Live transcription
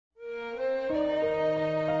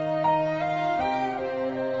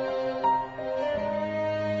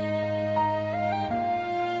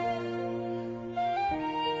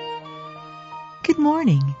Good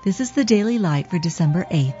morning. This is the Daily Light for December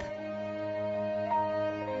 8th.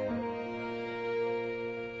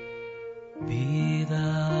 Be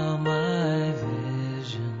thou my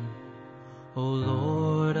vision, O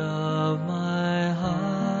Lord of my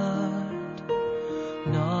heart,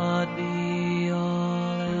 not be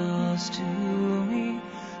all else to me,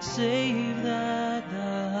 save that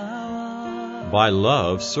thou art. By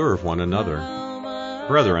love serve one another.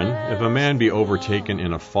 Brethren, if a man be overtaken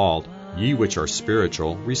in a fault, ye which are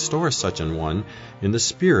spiritual, restore such an one in the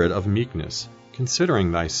spirit of meekness,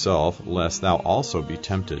 considering thyself, lest thou also be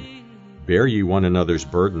tempted. Bear ye one another's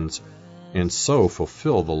burdens, and so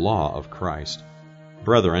fulfill the law of Christ.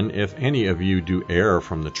 Brethren, if any of you do err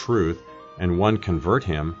from the truth, and one convert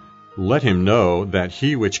him, let him know that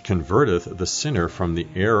he which converteth the sinner from the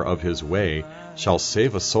error of his way shall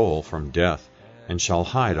save a soul from death, and shall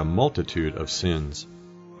hide a multitude of sins.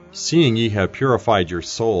 Seeing ye have purified your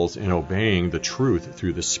souls in obeying the truth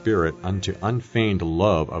through the Spirit unto unfeigned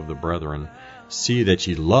love of the brethren, see that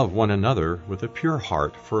ye love one another with a pure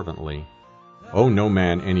heart fervently. Owe no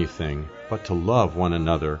man anything, but to love one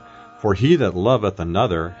another, for he that loveth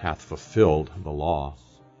another hath fulfilled the law.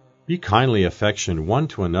 Be kindly affectioned one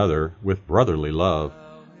to another with brotherly love,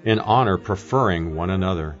 in honor preferring one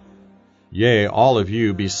another. Yea, all of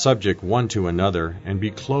you be subject one to another, and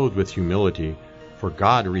be clothed with humility, for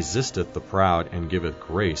God resisteth the proud, and giveth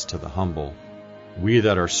grace to the humble. We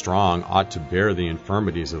that are strong ought to bear the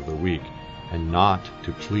infirmities of the weak, and not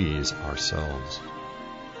to please ourselves.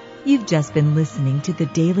 You've just been listening to the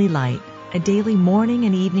Daily Light, a daily morning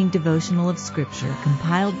and evening devotional of Scripture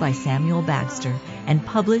compiled by Samuel Bagster and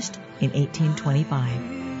published in 1825.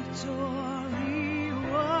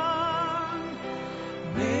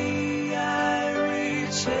 May I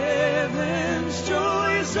reach heaven's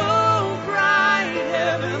joy so bright,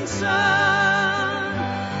 heaven's sun,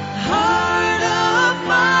 heart of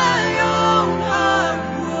my own heart,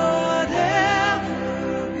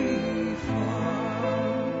 whatever befall,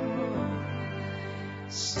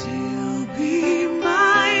 still be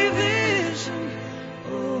my vision,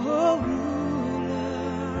 O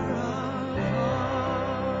ruler of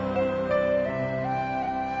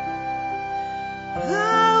all.